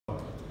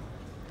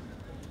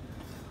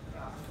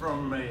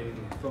from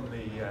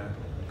the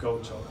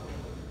gold top.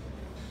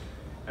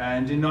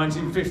 And in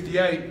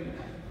 1958,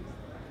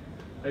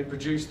 they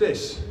produced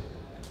this,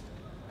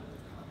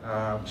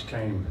 which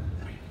came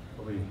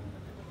probably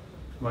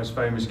the most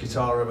famous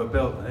guitar ever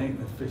built, I think,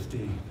 the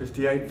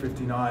 58,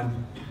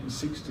 59,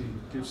 60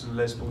 Gibson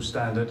Les Paul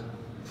standard.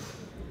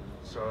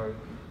 So,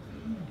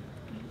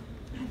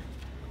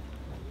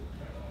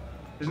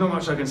 there's not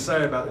much I can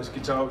say about this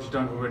guitar which you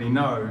don't already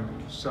know,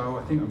 so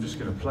I think I'm just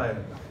going to play it,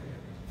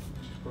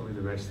 which is probably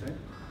the best thing.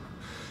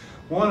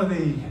 One of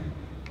the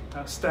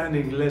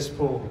outstanding Les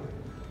Paul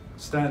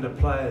standard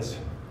players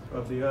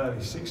of the early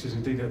 60s,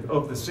 indeed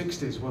of the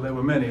 60s, well there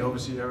were many,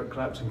 obviously Eric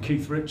Clapton,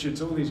 Keith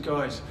Richards, all these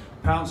guys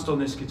pounced on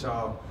this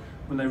guitar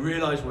when they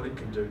realised what it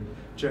could do,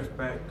 Jeff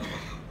Beck.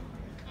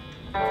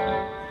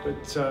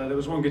 But there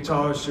was one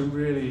guitarist who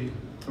really,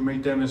 for me,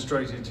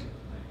 demonstrated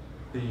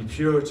the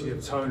purity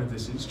of tone of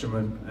this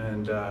instrument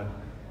and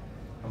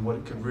what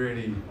it could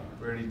really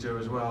do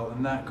as well,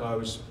 and that guy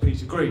was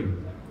Peter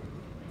Green.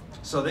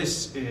 So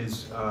this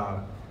is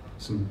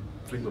some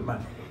Fleetwood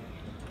Mac.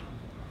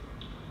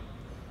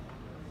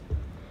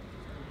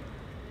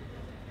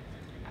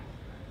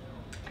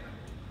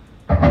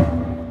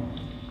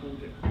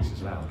 This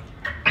is loud.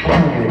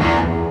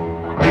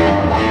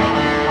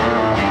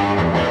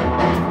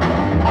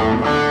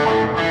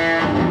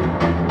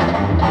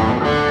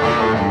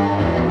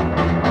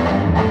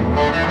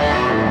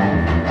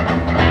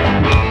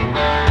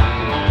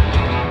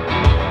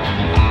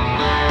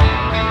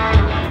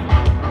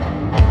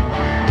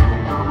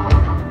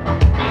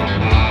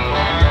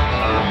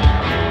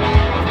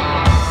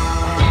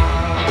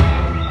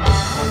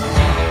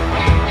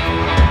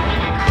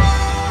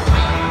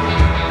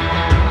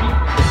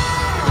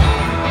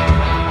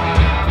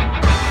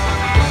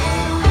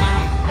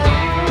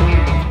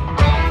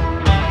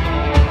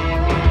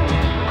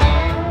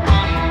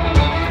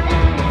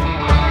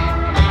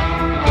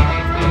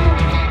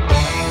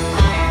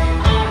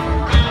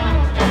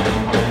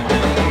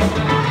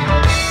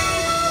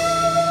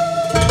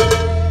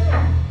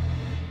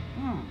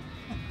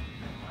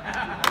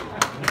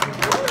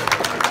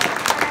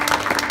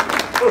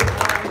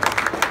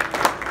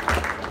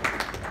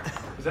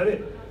 Is that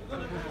it?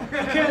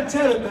 I can't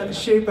tell about the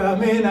shape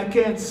I'm in, I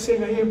can't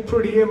sing, I ain't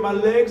pretty and my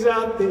legs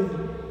out there.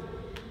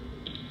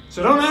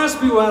 So don't ask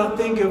me what I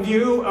think of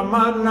you, I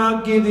might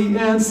not give the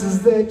answers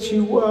that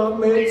you want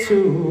me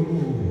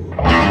to.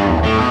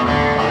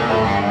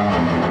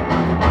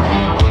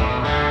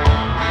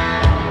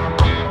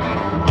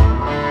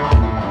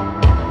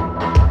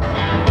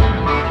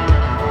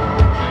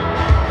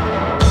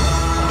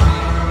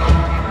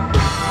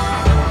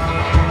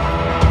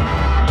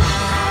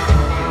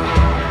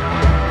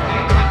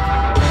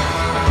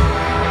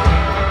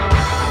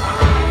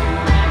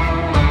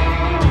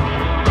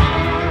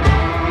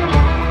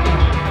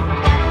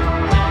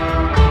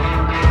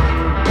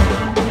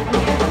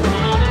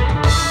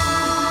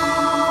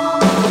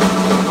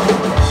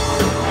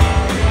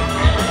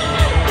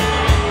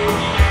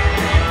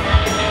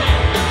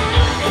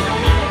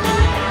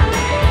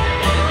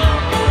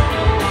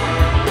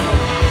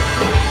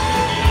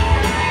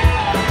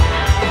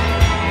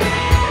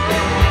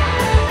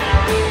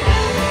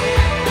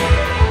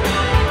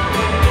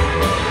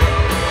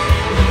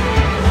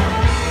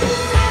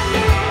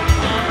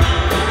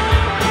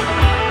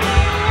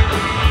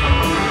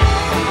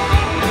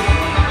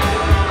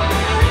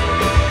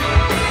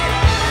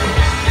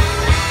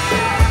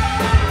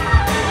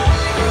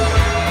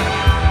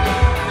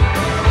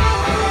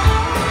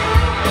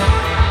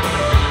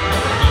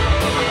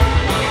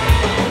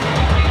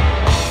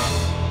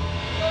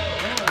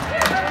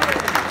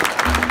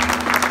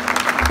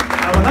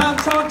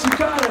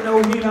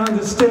 He'd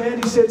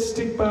understand, he said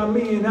stick by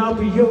me and I'll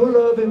be your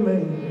loving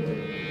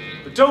man.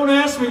 But don't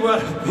ask me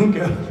what I think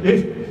of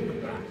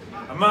it,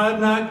 I might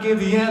not give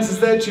the answers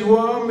that you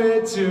want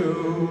me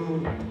to.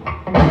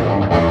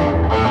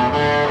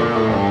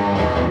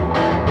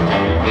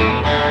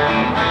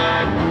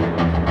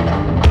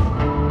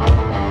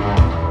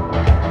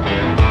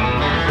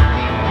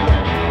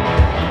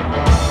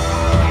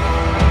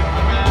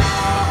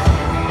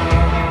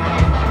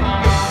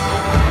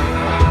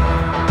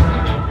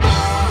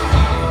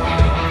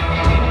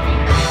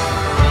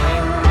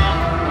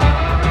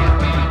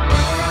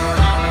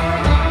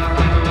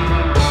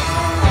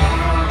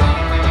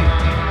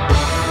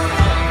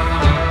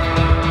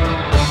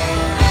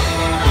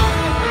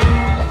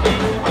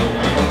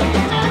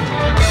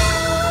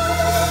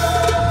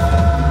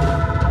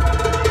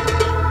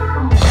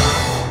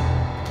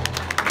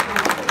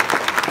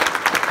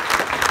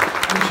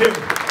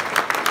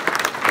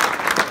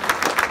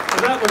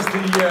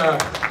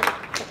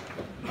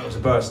 That was a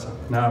burst.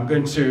 Now I'm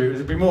going to,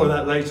 there'll be more of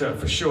that later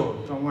for sure,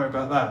 don't worry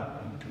about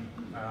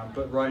that.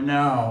 But right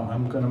now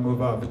I'm going to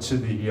move over to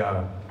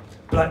the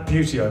Black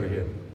Beauty over here.